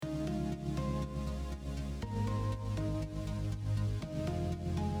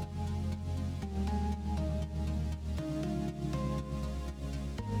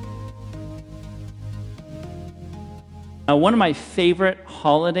One of my favorite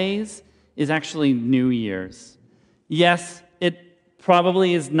holidays is actually New Year's. Yes, it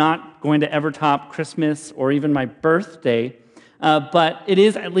probably is not going to ever top Christmas or even my birthday, but it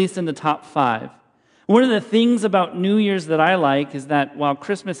is at least in the top 5. One of the things about New Year's that I like is that while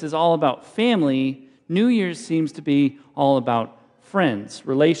Christmas is all about family, New Year's seems to be all about friends,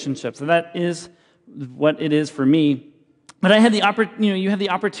 relationships. And that is what it is for me. But I had you have the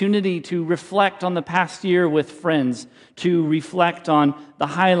opportunity to reflect on the past year with friends, to reflect on the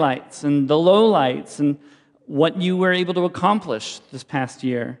highlights and the lowlights and what you were able to accomplish this past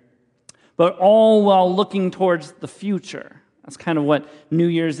year. But all while looking towards the future. That's kind of what New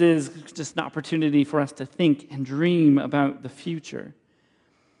Year's is, just an opportunity for us to think and dream about the future.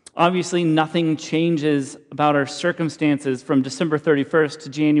 Obviously, nothing changes about our circumstances from December 31st to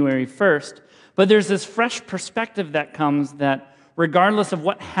January 1st, but there's this fresh perspective that comes that regardless of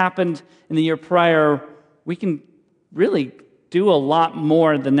what happened in the year prior, we can really do a lot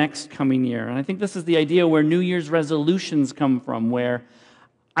more the next coming year. And I think this is the idea where New Year's resolutions come from, where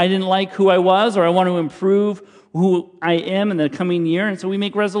I didn't like who I was, or I want to improve who I am in the coming year, and so we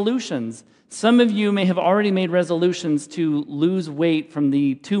make resolutions. Some of you may have already made resolutions to lose weight from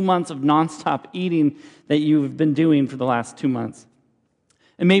the 2 months of nonstop eating that you've been doing for the last 2 months.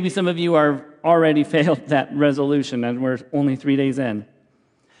 And maybe some of you are already failed that resolution, and we're only 3 days in.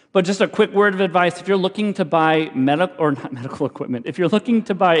 But just a quick word of advice, if you're looking to buy medical equipment, if you're looking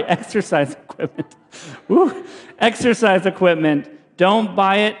to buy exercise equipment, don't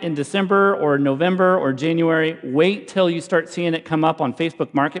buy it in December or November or January. Wait till you start seeing it come up on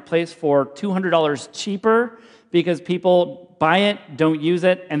Facebook Marketplace for $200 cheaper, because people buy it, don't use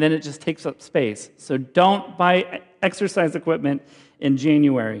it, and then it just takes up space. So don't buy exercise equipment in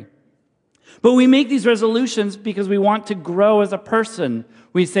January. But we make these resolutions because we want to grow as a person.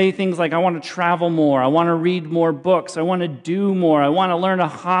 We say things like, I want to travel more, I want to read more books, I want to do more, I want to learn a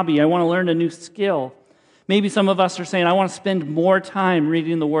hobby, I want to learn a new skill. Maybe some of us are saying, I want to spend more time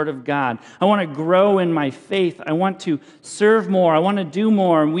reading the Word of God. I want to grow in my faith. I want to serve more. I want to do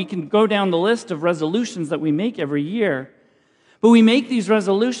more. And we can go down the list of resolutions that we make every year. But we make these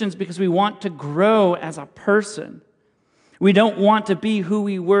resolutions because we want to grow as a person. We don't want to be who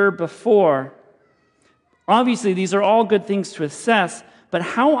we were before. Obviously, these are all good things to assess, but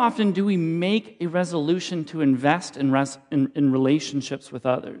how often do we make a resolution to invest in relationships with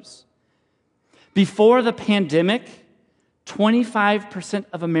others? Before the pandemic, 25%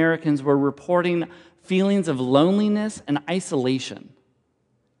 of Americans were reporting feelings of loneliness and isolation.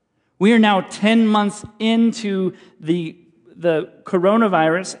 We are now 10 months into the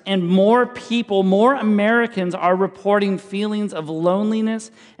coronavirus, and more people, more Americans are reporting feelings of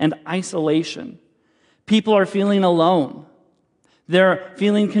loneliness and isolation. People are feeling alone. They're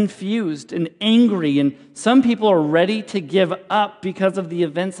feeling confused and angry, and some people are ready to give up because of the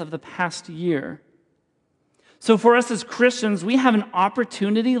events of the past year. So for us as Christians, we have an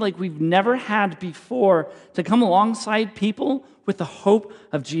opportunity like we've never had before to come alongside people with the hope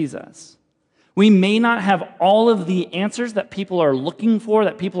of Jesus. We may not have all of the answers that people are looking for,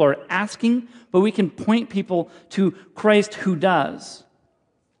 that people are asking, but we can point people to Christ who does.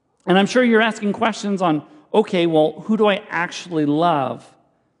 And I'm sure you're asking questions on, okay, well, who do I actually love?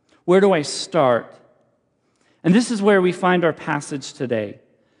 Where do I start? And this is where we find our passage today.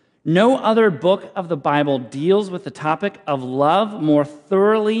 No other book of the Bible deals with the topic of love more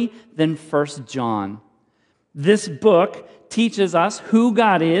thoroughly than 1 John. This book teaches us who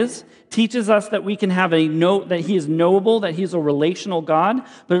God is, teaches us that we can have that He is knowable, that He is a relational God,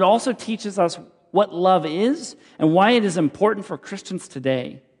 but it also teaches us what love is and why it is important for Christians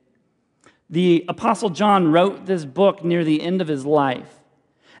today. The Apostle John wrote this book near the end of his life.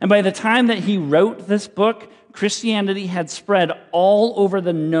 And by the time that he wrote this book, Christianity had spread all over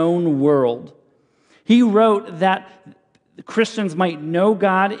the known world. He wrote that Christians might know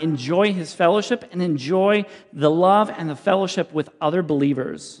God, enjoy His fellowship, and enjoy the love and the fellowship with other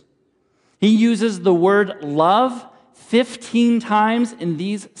believers. He uses the word love 15 times in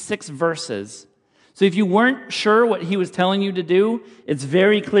these 6 verses. So if you weren't sure what he was telling you to do, it's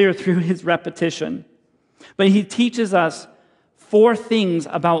very clear through his repetition. But he teaches us 4 things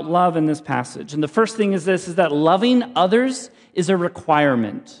about love in this passage. And the first thing is this, is that loving others is a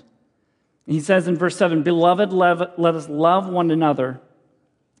requirement. He says in verse 7, "Beloved, let us love one another."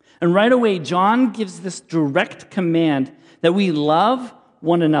 And right away, John gives this direct command that we love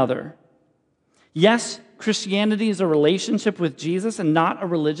one another. Yes, Christianity is a relationship with Jesus and not a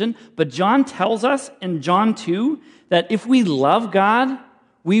religion, but John tells us in John 2 that if we love God,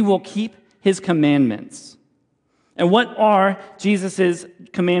 we will keep His commandments. And what are Jesus'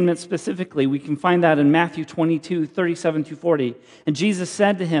 commandments specifically? We can find that in Matthew 22, 37-40. And Jesus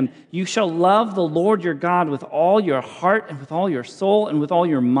said to him, "You shall love the Lord your God with all your heart and with all your soul and with all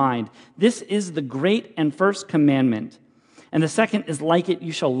your mind. This is the great and first commandment. And the second is like it,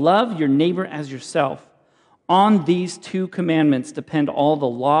 you shall love your neighbor as yourself. On these two commandments depend all the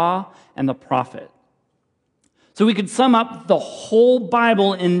law and the prophet." So we could sum up the whole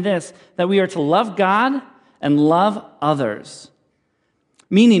Bible in this, that we are to love God and love others.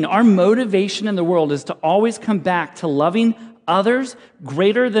 Meaning our motivation in the world is to always come back to loving others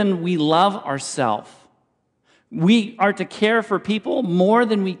greater than we love ourselves. We are to care for people more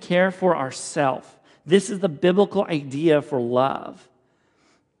than we care for ourselves. This is the biblical idea for love.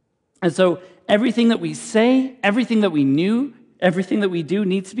 And so everything that we say, everything that we knew, everything that we do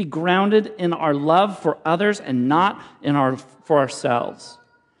needs to be grounded in our love for others and not for ourselves.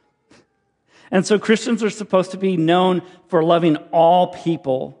 And so Christians are supposed to be known for loving all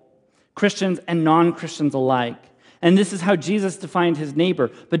people, Christians and non-Christians alike. And this is how Jesus defined his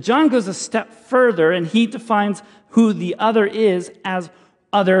neighbor. But John goes a step further, and he defines who the other is as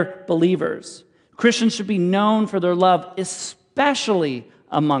other believers. Christians should be known for their love, especially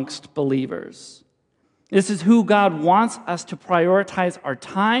amongst believers. This is who God wants us to prioritize our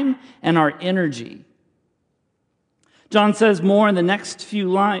time and our energy. John says more in the next few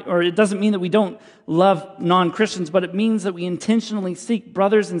lines, or it doesn't mean that we don't love non-Christians, but it means that we intentionally seek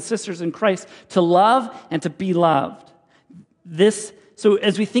brothers and sisters in Christ to love and to be loved. So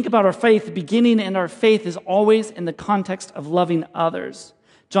as we think about our faith, the beginning in our faith is always in the context of loving others.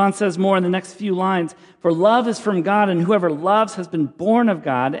 John says more in the next few lines, "For love is from God, and whoever loves has been born of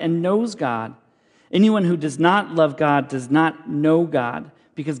God and knows God. Anyone who does not love God does not know God,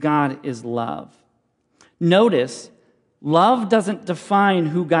 because God is love." Notice, love doesn't define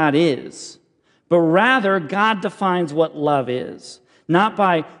who God is, but rather God defines what love is, not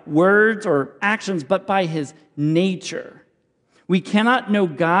by words or actions, but by his nature. We cannot know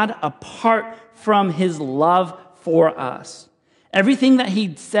God apart from his love for us. Everything that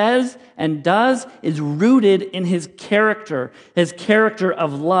he says and does is rooted in his character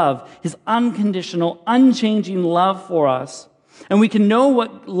of love, his unconditional, unchanging love for us. And we can know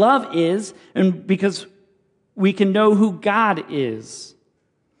what love is because we can know who God is.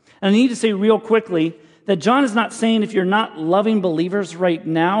 And I need to say real quickly that John is not saying if you're not loving believers right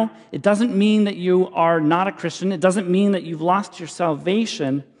now, it doesn't mean that you are not a Christian. It doesn't mean that you've lost your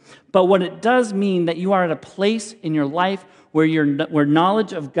salvation. But what it does mean that you are at a place in your life where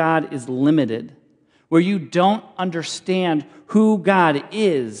knowledge of God is limited, where you don't understand who God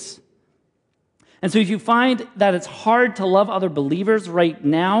is. And so if you find that it's hard to love other believers right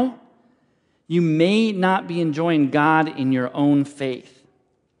now, you may not be enjoying God in your own faith.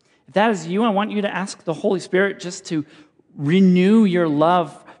 If that is you, I want you to ask the Holy Spirit just to renew your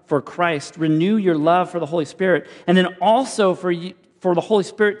love for Christ, renew your love for the Holy Spirit, and then also for the Holy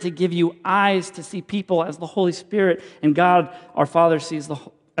Spirit to give you eyes to see people as the Holy Spirit and God, our Father,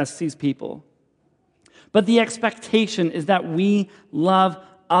 sees people. But the expectation is that we love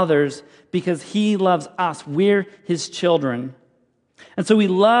others because he loves us. We're his children. And so we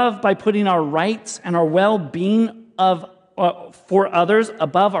love by putting our rights and our well-being for others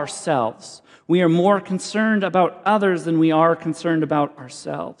above ourselves. We are more concerned about others than we are concerned about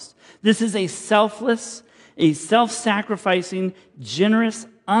ourselves. This is a selfless, a self-sacrificing, generous,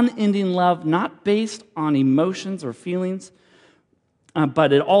 unending love, not based on emotions or feelings,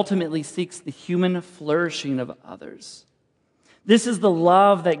 but it ultimately seeks the human flourishing of others. This is the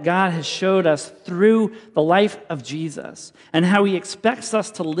love that God has showed us through the life of Jesus and how he expects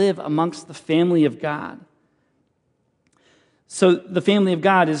us to live amongst the family of God. So the family of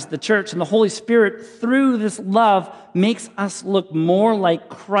God is the church, and the Holy Spirit, through this love, makes us look more like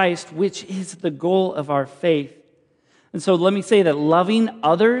Christ, which is the goal of our faith. And so let me say that loving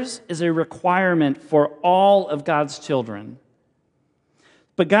others is a requirement for all of God's children.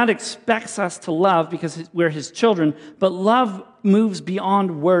 But God expects us to love because we're his children, but love moves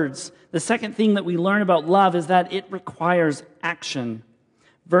beyond words. The second thing that we learn about love is that it requires action.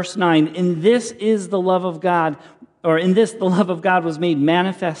 Verse 9, in this the love of God was made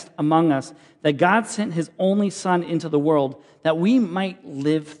manifest among us, that God sent his only Son into the world, that we might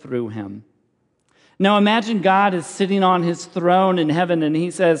live through him. Now imagine God is sitting on his throne in heaven, and he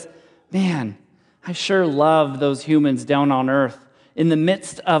says, man, I sure love those humans down on earth in the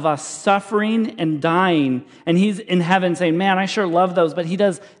midst of us suffering and dying. And he's in heaven saying, man, I sure love those, but he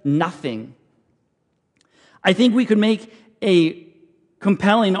does nothing. I think we could make a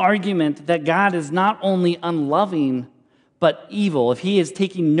compelling argument that God is not only unloving, but evil. If he is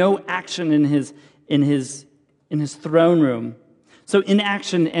taking no action in his in his throne room. So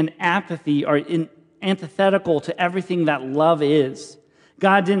inaction and apathy are antithetical to everything that love is.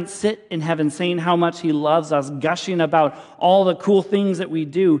 God didn't sit in heaven saying how much he loves us, gushing about all the cool things that we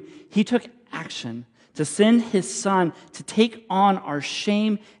do. He took action to send his son to take on our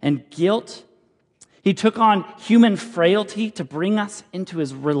shame and guilt. He took on human frailty to bring us into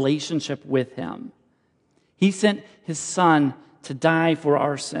his relationship with him. He sent his son to die for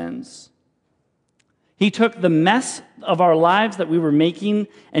our sins. He took the mess of our lives that we were making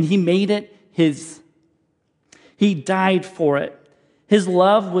and he made it his. He died for it. His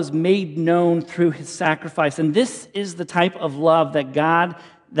love was made known through his sacrifice. And this is the type of love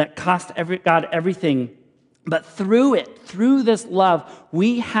that cost God everything. But through this love,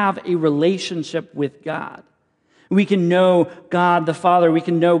 we have a relationship with God. We can know God the Father, we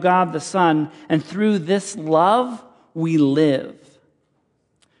can know God the Son, and through this love, we live.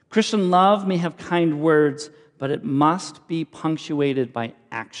 Christian love may have kind words, but it must be punctuated by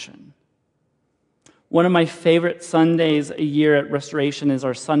action. One of my favorite Sundays a year at Restoration is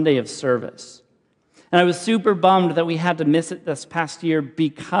our Sunday of service. And I was super bummed that we had to miss it this past year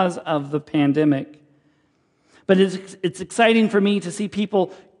because of the pandemic. But it's exciting for me to see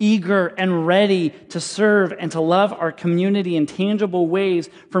people eager and ready to serve and to love our community in tangible ways,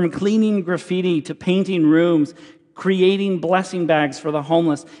 from cleaning graffiti to painting rooms, creating blessing bags for the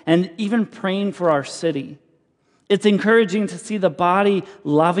homeless, and even praying for our city. It's encouraging to see the body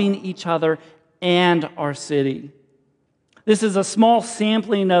loving each other and our city. This is a small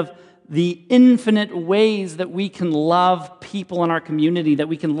sampling of the infinite ways that we can love people in our community, that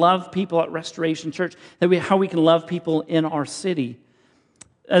we can love people at Restoration Church, how we can love people in our city.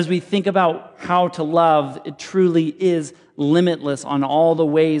 As we think about how to love, it truly is limitless on all the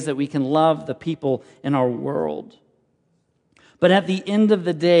ways that we can love the people in our world. But at the end of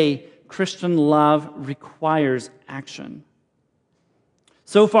the day, Christian love requires action.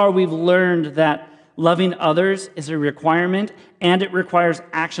 So far, we've learned that loving others is a requirement and it requires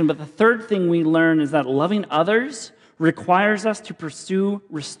action. But the third thing we learn is that loving others requires us to pursue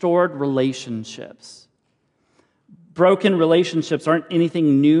restored relationships. Broken relationships aren't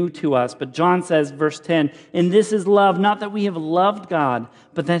anything new to us, but John says, verse 10, "And this is love, not that we have loved God,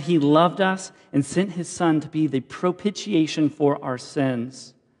 but that he loved us and sent his Son to be the propitiation for our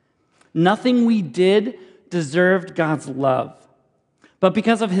sins." Nothing we did deserved God's love. But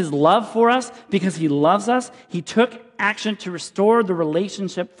because of his love for us, because he loves us, he took action to restore the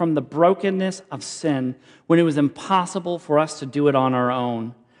relationship from the brokenness of sin when it was impossible for us to do it on our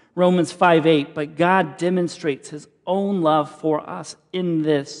own. Romans 5:8, "But God demonstrates his own love for us in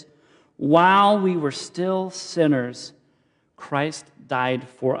this: while we were still sinners, Christ died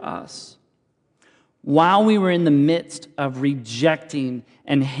for us." While we were in the midst of rejecting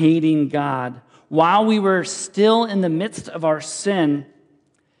and hating God, while we were still in the midst of our sin,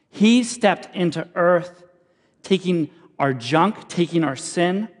 he stepped into earth, taking our junk, taking our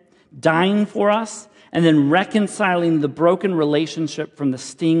sin, dying for us, and then reconciling the broken relationship from the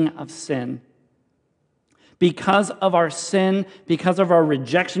sting of sin. Because of our sin, because of our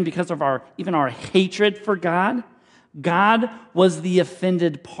rejection, because of even our hatred for God, God was the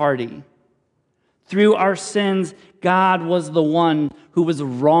offended party. Through our sins, God was the one who was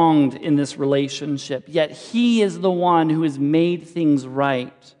wronged in this relationship. Yet he is the one who has made things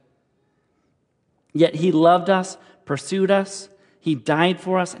right. Yet he loved us, pursued us, he died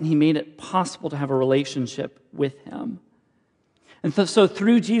for us, and he made it possible to have a relationship with him. And so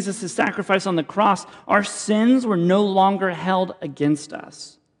through Jesus' sacrifice on the cross, our sins were no longer held against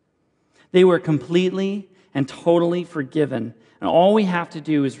us. They were completely and totally forgiven. And all we have to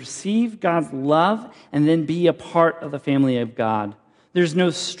do is receive God's love and then be a part of the family of God. There's no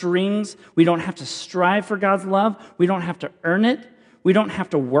strings. We don't have to strive for God's love. We don't have to earn it. We don't have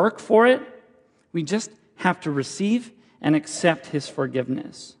to work for it. We just have to receive and accept his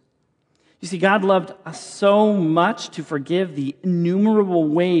forgiveness. You see, God loved us so much to forgive the innumerable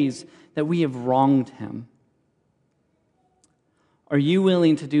ways that we have wronged him. Are you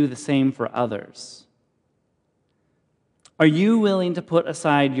willing to do the same for others? Are you willing to put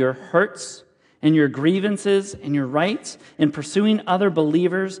aside your hurts and your grievances and your rights in pursuing other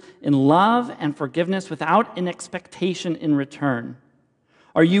believers in love and forgiveness without an expectation in return?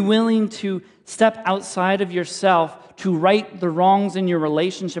 Are you willing to step outside of yourself to right the wrongs in your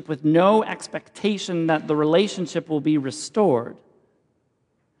relationship with no expectation that the relationship will be restored?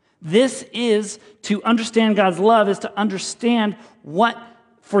 This is to understand God's love, is to understand what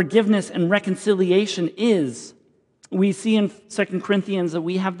forgiveness and reconciliation is. We see in 2 Corinthians that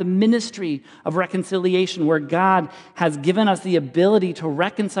we have the ministry of reconciliation, where God has given us the ability to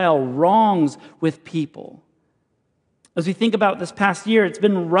reconcile wrongs with people. As we think about this past year, it's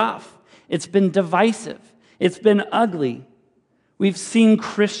been rough. It's been divisive. It's been ugly. We've seen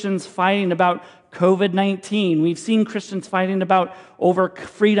Christians fighting about COVID-19. We've seen Christians fighting about over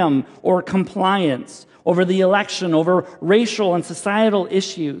freedom or compliance, over the election, over racial and societal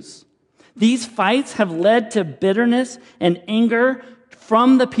issues. These fights have led to bitterness and anger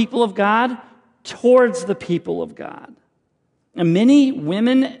from the people of God towards the people of God. And many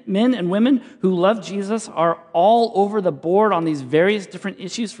men and women who love Jesus are all over the board on these various different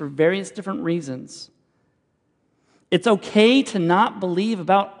issues for various different reasons. It's okay to not believe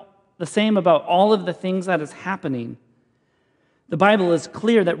about the same about all of the things that is happening. The Bible is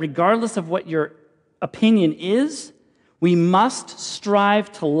clear that regardless of what your opinion is, we must strive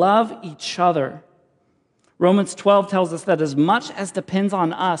to love each other. Romans 12 tells us that as much as depends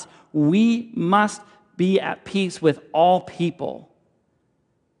on us, we must be at peace with all people.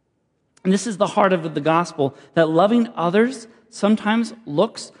 And this is the heart of the gospel, that loving others sometimes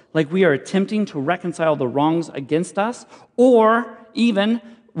looks like we are attempting to reconcile the wrongs against us, or even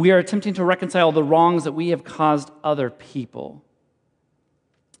we are attempting to reconcile the wrongs that we have caused other people,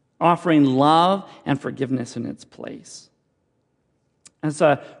 offering love and forgiveness in its place. As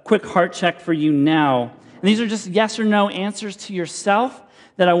a quick heart check for you now, and these are just yes or no answers to yourself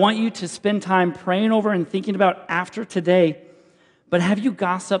that I want you to spend time praying over and thinking about after today. But have you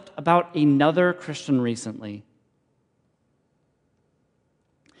gossiped about another Christian recently?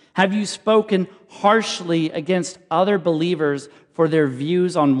 Have you spoken harshly against other believers for their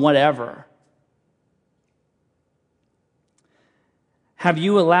views on whatever? Have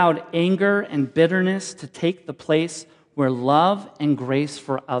you allowed anger and bitterness to take the place where love and grace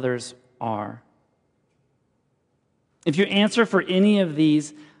for others are? If your answer for any of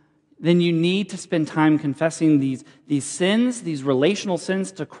these, then you need to spend time confessing these sins, these relational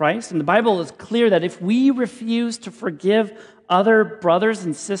sins to Christ. And the Bible is clear that if we refuse to forgive other brothers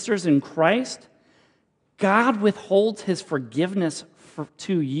and sisters in Christ, God withholds his forgiveness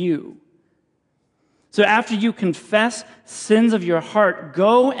to you. So after you confess sins of your heart,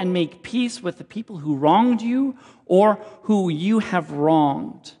 go and make peace with the people who wronged you or who you have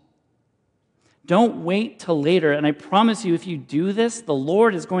wronged. Don't wait till later. And I promise you, if you do this, the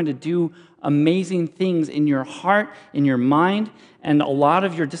Lord is going to do amazing things in your heart, in your mind, and a lot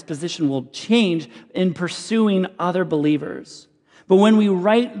of your disposition will change in pursuing other believers. But when we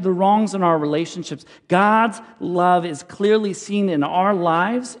right the wrongs in our relationships, God's love is clearly seen in our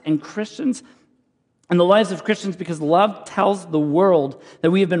lives and Christians, and the lives of Christians, because love tells the world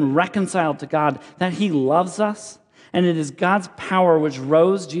that we have been reconciled to God, that he loves us. And it is God's power which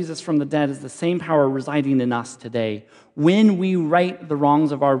rose Jesus from the dead is the same power residing in us today. When we right the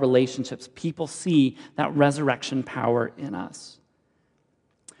wrongs of our relationships, people see that resurrection power in us.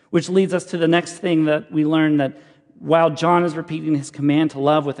 Which leads us to the next thing that we learn, that while John is repeating his command to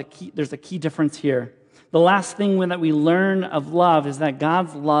love, there's a key difference here. The last thing that we learn of love is that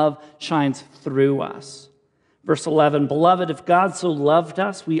God's love shines through us. Verse 11, "Beloved, if God so loved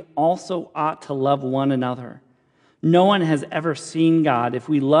us, we also ought to love one another. No one has ever seen God. If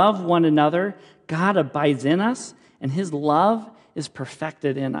we love one another, God abides in us, and his love is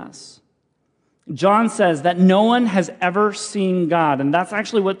perfected in us." John says that no one has ever seen God, and that's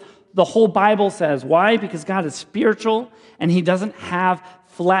actually what the whole Bible says. Why? Because God is spiritual, and he doesn't have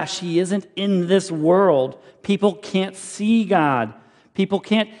flesh. He isn't in this world. People can't see God. People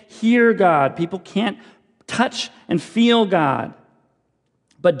can't hear God. People can't touch and feel God.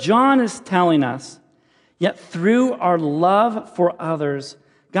 But John is telling us, yet through our love for others,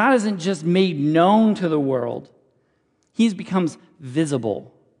 God isn't just made known to the world. He becomes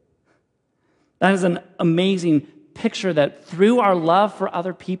visible. That is an amazing picture, that through our love for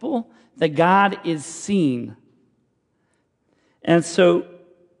other people, that God is seen. And so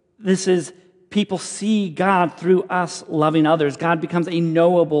this is, people see God through us loving others. God becomes a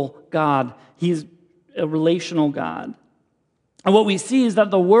knowable God. He's a relational God. And what we see is that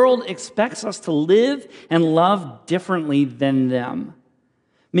the world expects us to live and love differently than them.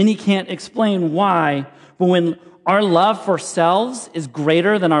 Many can't explain why, but when our love for selves is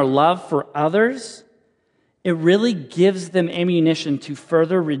greater than our love for others, it really gives them ammunition to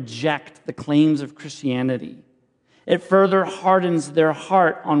further reject the claims of Christianity. It further hardens their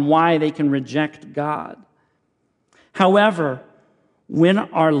heart on why they can reject God. However, when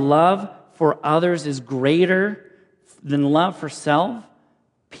our love for others is greater than love for self,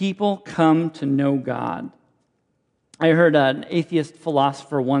 people come to know God. I heard an atheist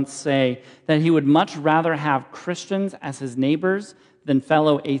philosopher once say that he would much rather have Christians as his neighbors than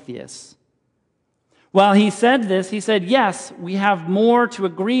fellow atheists. While he said this, he said, yes, we have more to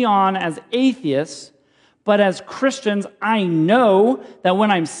agree on as atheists, But as Christians, I know that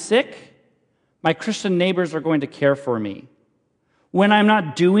when I'm sick, my Christian neighbors are going to care for me. When I'm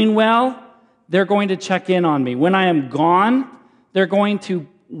not doing well, they're going to check in on me. When I am gone, they're going to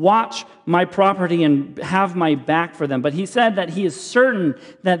watch my property and have my back for them. But he said that he is certain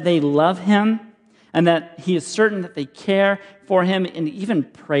that they love him and that he is certain that they care for him and even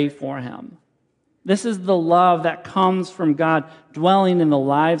pray for him. This is the love that comes from God dwelling in the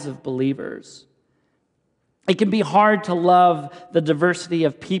lives of believers. It can be hard to love the diversity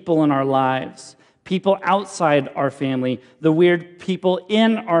of people in our lives, people outside our family, the weird people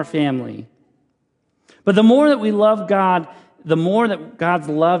in our family. But the more that we love God, the more that God's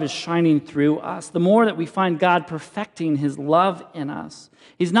love is shining through us, the more that we find God perfecting his love in us.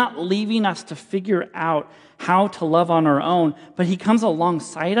 He's not leaving us to figure out how to love on our own, but he comes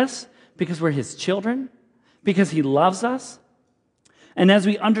alongside us because we're his children, because he loves us. And as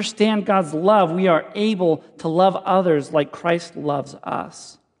we understand God's love, we are able to love others like Christ loves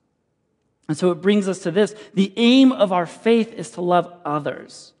us. And so it brings us to this. The aim of our faith is to love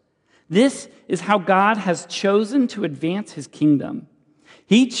others. This is how God has chosen to advance his kingdom.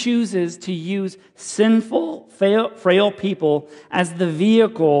 He chooses to use sinful, frail people as the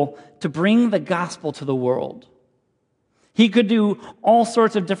vehicle to bring the gospel to the world. He could do all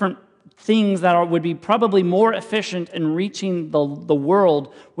sorts of different things that would be probably more efficient in reaching the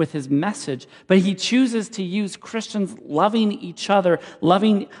world with his message. But he chooses to use Christians loving each other,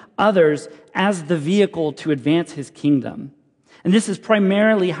 loving others as the vehicle to advance his kingdom. And this is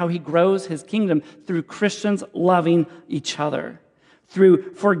primarily how he grows his kingdom, through Christians loving each other,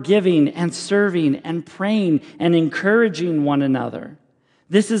 through forgiving and serving and praying and encouraging one another.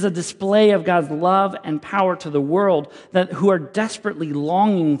 This is a display of God's love and power to the world who are desperately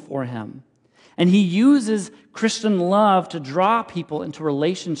longing for him. And he uses Christian love to draw people into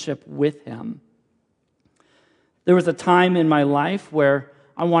relationship with him. There was a time in my life where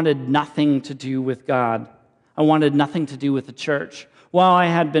I wanted nothing to do with God. I wanted nothing to do with the church. While I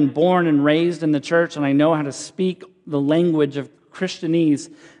had been born and raised in the church and I know how to speak the language of Christianese,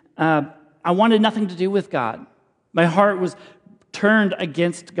 I wanted nothing to do with God. My heart was turned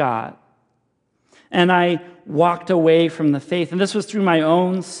against God. And I walked away from the faith. And this was through my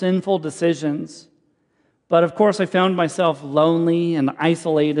own sinful decisions. But of course, I found myself lonely and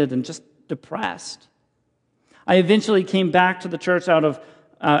isolated and just depressed. I eventually came back to the church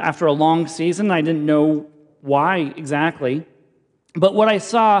after a long season. I didn't know why exactly. But what I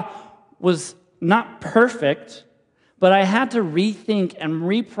saw was not perfect, but I had to rethink and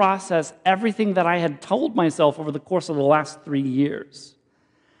reprocess everything that I had told myself over the course of the last 3 years.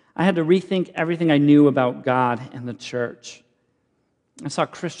 I had to rethink everything I knew about God and the church. I saw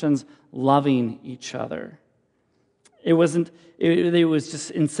Christians loving each other. It was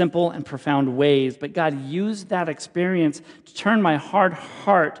just in simple and profound ways, but God used that experience to turn my hard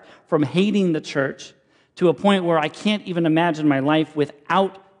heart from hating the church to a point where I can't even imagine my life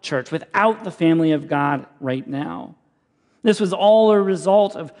without church, without the family of God right now. This was all a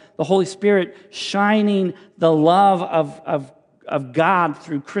result of the Holy Spirit shining the love of God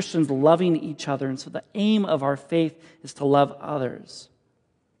through Christians loving each other. And so the aim of our faith is to love others.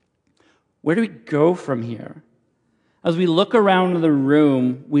 Where do we go from here? As we look around the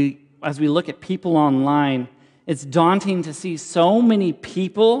room, as we look at people online, it's daunting to see so many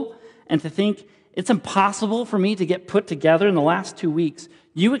people and to think it's impossible for me to get put together in the last 2 weeks.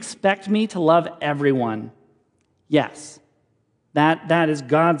 You expect me to love everyone. Yes, that is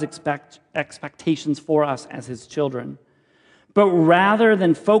God's expectations for us as his children. But rather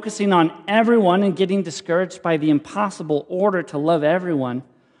than focusing on everyone and getting discouraged by the impossible order to love everyone,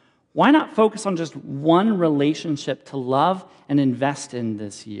 why not focus on just one relationship to love and invest in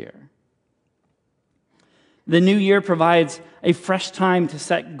this year? The new year provides a fresh time to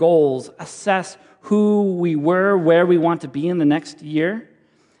set goals, assess who we were, where we want to be in the next year.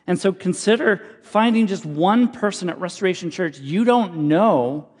 And so consider finding just one person at Restoration Church you don't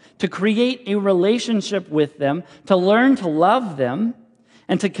know, to create a relationship with them, to learn to love them,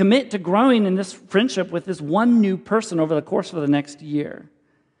 and to commit to growing in this friendship with this one new person over the course of the next year.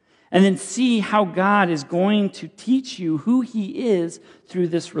 And then see how God is going to teach you who he is through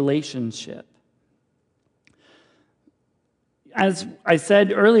this relationship. As I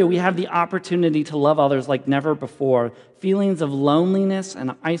said earlier, we have the opportunity to love others like never before. Feelings of loneliness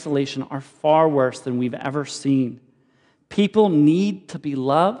and isolation are far worse than we've ever seen. People need to be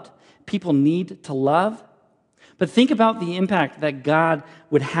loved. People need to love. But think about the impact that God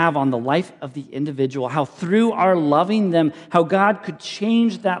would have on the life of the individual, how through our loving them, how God could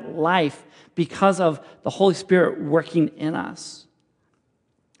change that life because of the Holy Spirit working in us.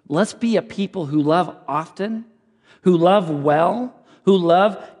 Let's be a people who love often, who love well, who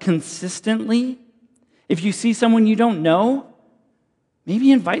love consistently. If you see someone you don't know,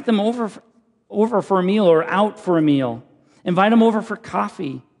 maybe invite them over for a meal or out for a meal. Invite them over for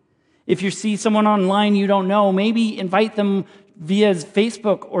coffee. If you see someone online you don't know, maybe invite them via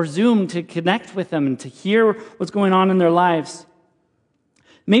Facebook or Zoom to connect with them and to hear what's going on in their lives.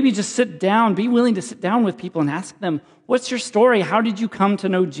 Maybe just sit down, be willing to sit down with people and ask them, what's your story? How did you come to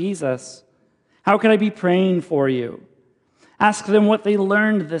know Jesus? How can I be praying for you? Ask them what they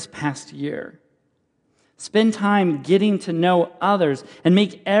learned this past year. Spend time getting to know others and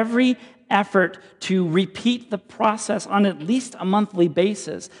make every effort to repeat the process on at least a monthly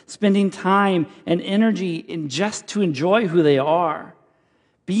basis, spending time and energy in just to enjoy who they are.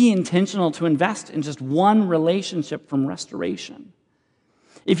 Be intentional to invest in just one relationship from Restoration.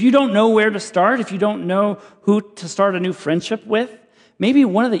 If you don't know where to start, if you don't know who to start a new friendship with, maybe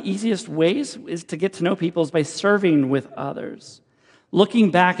one of the easiest ways is to get to know people is by serving with others.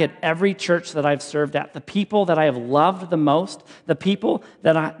 Looking back at every church that I've served at, the people that I have loved the most, the people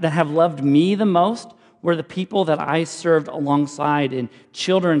that have loved me the most, were the people that I served alongside in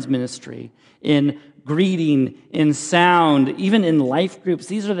children's ministry, in greeting, in sound, even in life groups.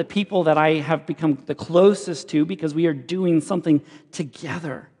 These are the people that I have become the closest to because we are doing something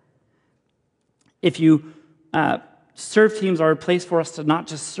together. If you serve teams are a place for us to not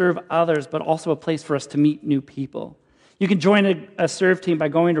just serve others, but also a place for us to meet new people. You can join a serve team by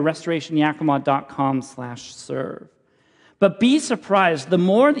going to restorationyakima.com/serve. But be surprised, the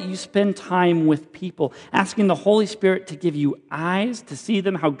more that you spend time with people, asking the Holy Spirit to give you eyes to see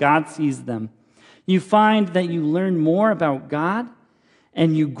them how God sees them, you find that you learn more about God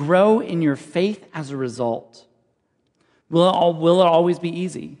and you grow in your faith as a result. Will it always be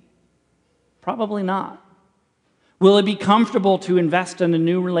easy? Probably not. Will it be comfortable to invest in a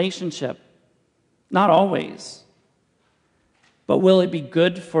new relationship? Not always. But will it be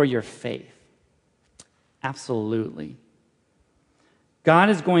good for your faith? Absolutely. God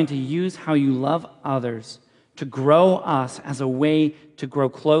is going to use how you love others to grow us as a way to grow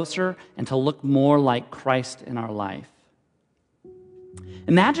closer and to look more like Christ in our life.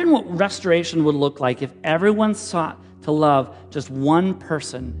 Imagine what Restoration would look like if everyone sought to love just one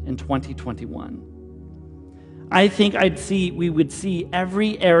person in 2021. I think we would see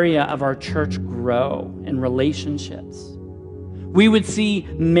every area of our church grow in relationships. We would see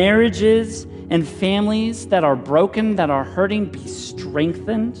marriages and families that are broken, that are hurting, be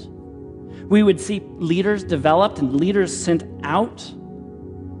strengthened. We would see leaders developed and leaders sent out.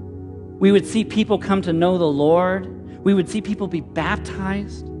 We would see people come to know the Lord. We would see people be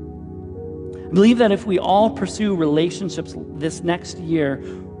baptized. I believe that if we all pursue relationships this next year,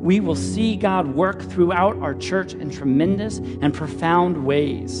 we will see God work throughout our church in tremendous and profound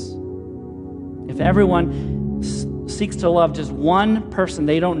ways. If everyone seeks to love just one person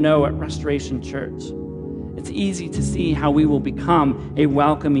they don't know at Restoration Church, it's easy to see how we will become a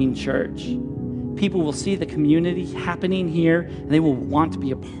welcoming church. People will see the community happening here, and they will want to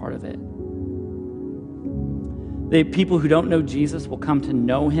be a part of it. The people who don't know Jesus will come to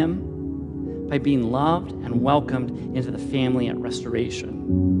know him by being loved and welcomed into the family at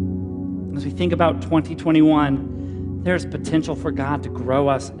Restoration. As we think about 2021, there's potential for God to grow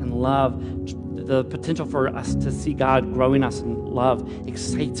us in love. The potential for us to see God growing us in love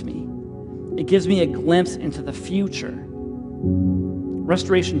excites me. It gives me a glimpse into the future.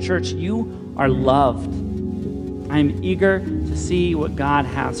 Restoration Church, you are loved. I'm eager to see what God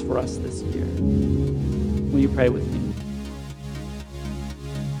has for us this year. Will you pray with me?